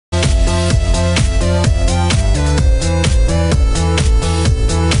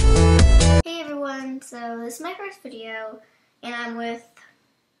my first video, and I'm with,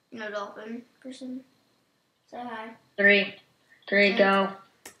 dolphin person. Say hi. Three, go.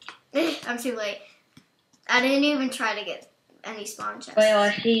 I'm too late. I didn't even try to get any spawn chests. Wait,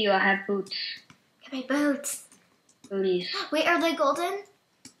 I see you. I have boots. Get my boots. Booties. Wait, are they golden?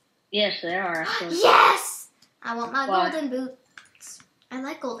 Yes, they are. Actually. Yes! I want my Why? golden boots. I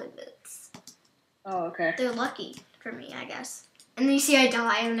like golden boots. Oh, okay. They're lucky for me, I guess. And then you see I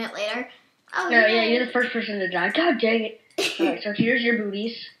die on it later. Oh, No, yeah, you're the first person to die. God dang it. Alright, so here's your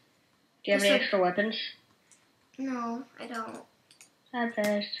booties. Do you have any extra weapons? No, I don't. Not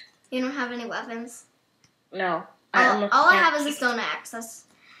fast. You don't have any weapons? No. All I have is a stone axe. That's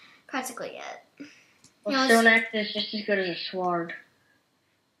practically it. Well, stone axe is just as good as a sword.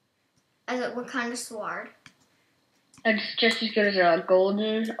 What kind of sword? It's just as good as a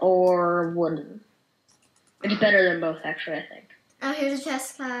golden or wooden. It's better than both, actually, I think. Oh, here's a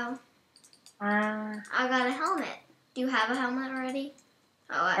chest, Kyle. I got a helmet. Do you have a helmet already?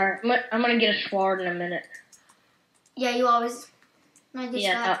 Oh, Alright, I'm gonna get a sword in a minute. Yeah, you always. I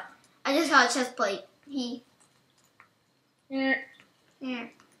just got a chest plate. Yeah. Yeah.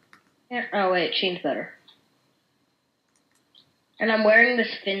 Oh wait, chain's better. And I'm wearing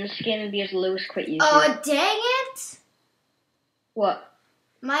this fin skin because Lewis quit using it. Oh, dang it! What?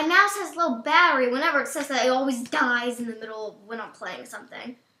 My mouse has low battery. Whenever it says that, it always dies in the middle of when I'm playing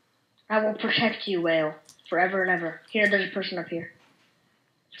something. I will protect you, Whale, forever and ever. Here, there's a person up here.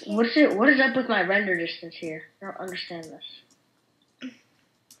 What is up with my render distance here? I don't understand this.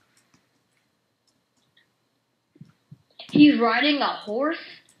 He's riding a horse?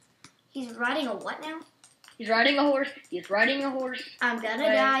 He's riding a what now? He's riding a horse. He's riding a horse. I'm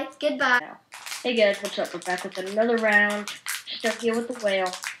gonna die. Goodbye. Hey guys, what's up? We're back with another round. Stuck here with the whale.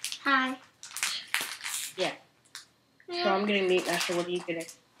 Hi. Yeah. So I'm getting meat master. What are you getting?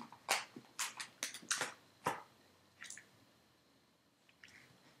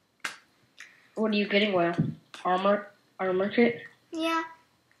 What are you getting, Whale? Armor kit? Yeah.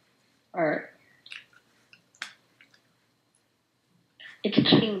 Alright. It's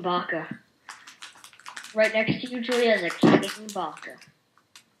King Baka. Right next to you, Julia, is a King Baka.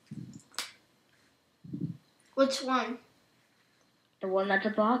 Which one? The one that's a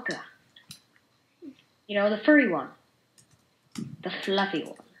Baka. You know, the furry one. The fluffy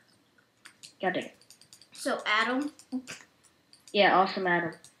one. God dang it. So, Adam? Yeah, awesome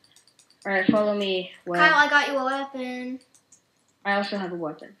Adam. Alright, follow me. Well, Kyle, I got you a weapon. I also have a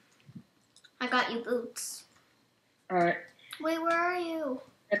weapon. I got you boots. Alright. Wait, where are you?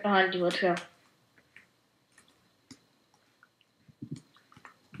 Right behind you, let's go.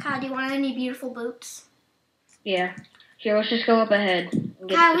 Kyle, do you want any beautiful boots? Yeah. Here, let's just go up ahead. And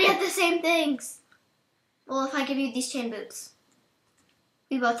get Kyle, we have the same things. Well, if I give you these chain boots.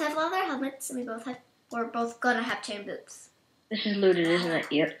 We both have leather helmets, and we're both gonna have chain boots. This is looted, isn't it?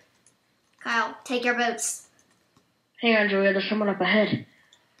 Yep. Kyle, take your boots. Hang on, Julia, there's someone up ahead.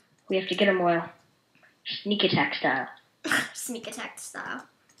 We have to get him well. Sneak attack style. Sneak attack style.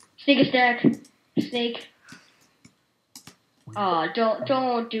 Sneak attack. Sneak. Oh,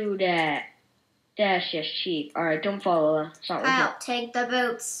 don't do that. That's just cheap. Alright, don't follow them. It's not worth Kyle, it. take the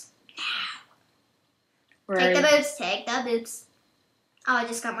boots. Right. Take the boots. Take the boots. Oh, I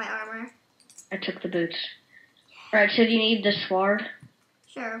just got my armor. I took the boots. Alright, so do you need the sword?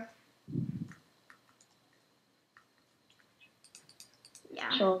 Sure.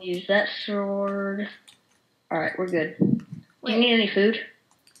 Yeah. So I'll use that sword. Alright, we're good. Do Wait. you need any food?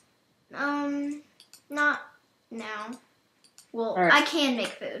 Not now. Well, Right. I can make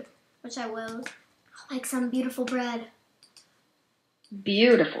food, which I will. Like some beautiful bread.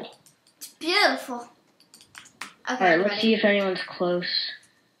 Beautiful. It's beautiful. Okay, Alright, I'm let's ready. see if anyone's close.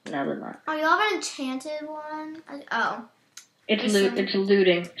 No, they're not. Oh, you have an enchanted one? Oh. It's There's It's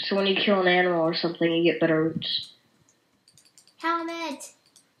looting. So when you kill an animal or something, you get better roots. Helmet.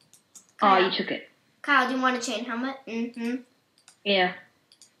 Oh, Kyle. you took it. Kyle, do you want a chain helmet? Mm-hmm. Yeah.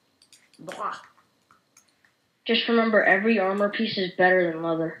 Blah. Just remember, every armor piece is better than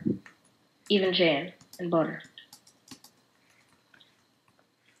leather. Even chain and butter.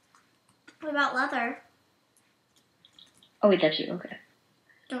 What about leather? Oh wait, that's you. Okay.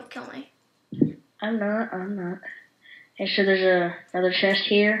 Don't kill me. I'm not. Hey, so there's another chest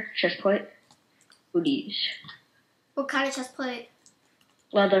here. Chest plate. Goodies. What kind of chest plate?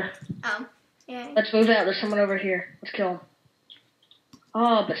 Leather. Oh. Yeah. Let's move out. There's someone over here. Let's kill him.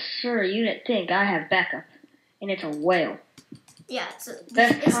 Oh, but sir, you didn't think I have backup. And it's a whale. Yeah, it's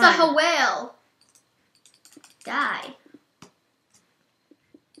the kind. whale. Die.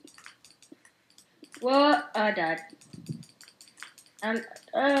 What? I died.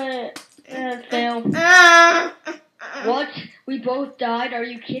 Fail. What? We both died? Are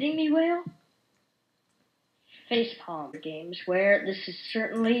you kidding me, Whale? Facepalm games, where this is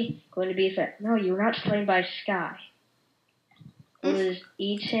certainly going to be a fail. No, you were not slain by Sky. It was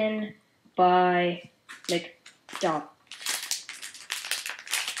eaten by McDonald.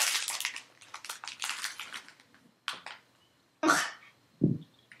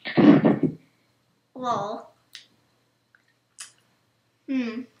 Lol.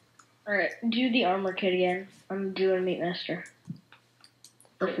 Alright, do the armor kit again. I'm doing Meat Master.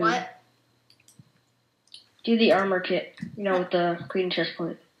 The what? Do the armor kit. You know, with the green chest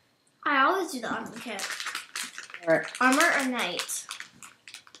plate. I always do the armor kit. Alright. Armor or knight?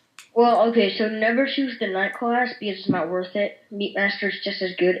 Well, okay, so never choose the knight class because it's not worth it. Meat Master is just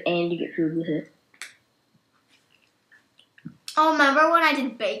as good and you get food with it. Oh, remember when I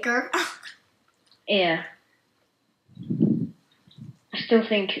did Baker? Yeah. I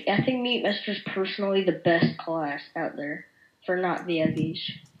think Meat Master is personally the best class out there for not VIPs.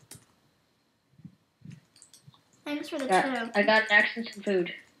 Thanks for the tip. I got an axe and some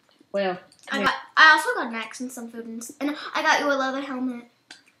food. Well, I also got an axe and some food, and I got you a leather helmet.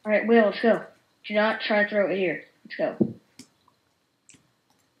 Alright, Will, let's go. Do not try to throw it here. Let's go.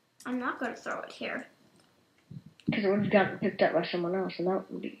 I'm not going to throw it here. Because it would have gotten picked up by someone else, and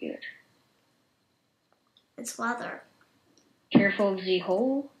that would be good. It's leather. Careful of the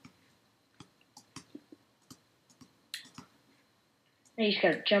hole. Now you just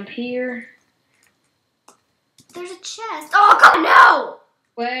gotta jump here. There's a chest. Oh, God, no!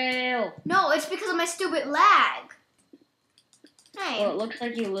 Well. No, it's because of my stupid lag. Hey. Well, it looks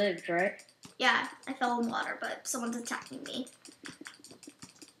like you lived, right? Yeah, I fell in water, but someone's attacking me.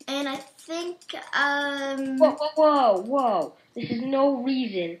 And I think, Whoa. This is no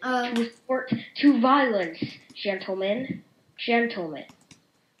reason to resort to violence, gentlemen.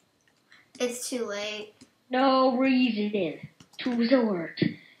 It's too late. No reason to resort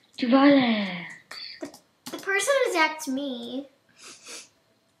to violence. The person attacked me.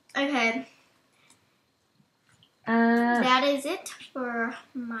 Okay. That is it for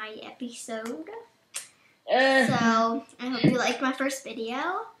my episode. So, I hope you liked my first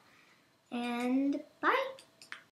video. And bye.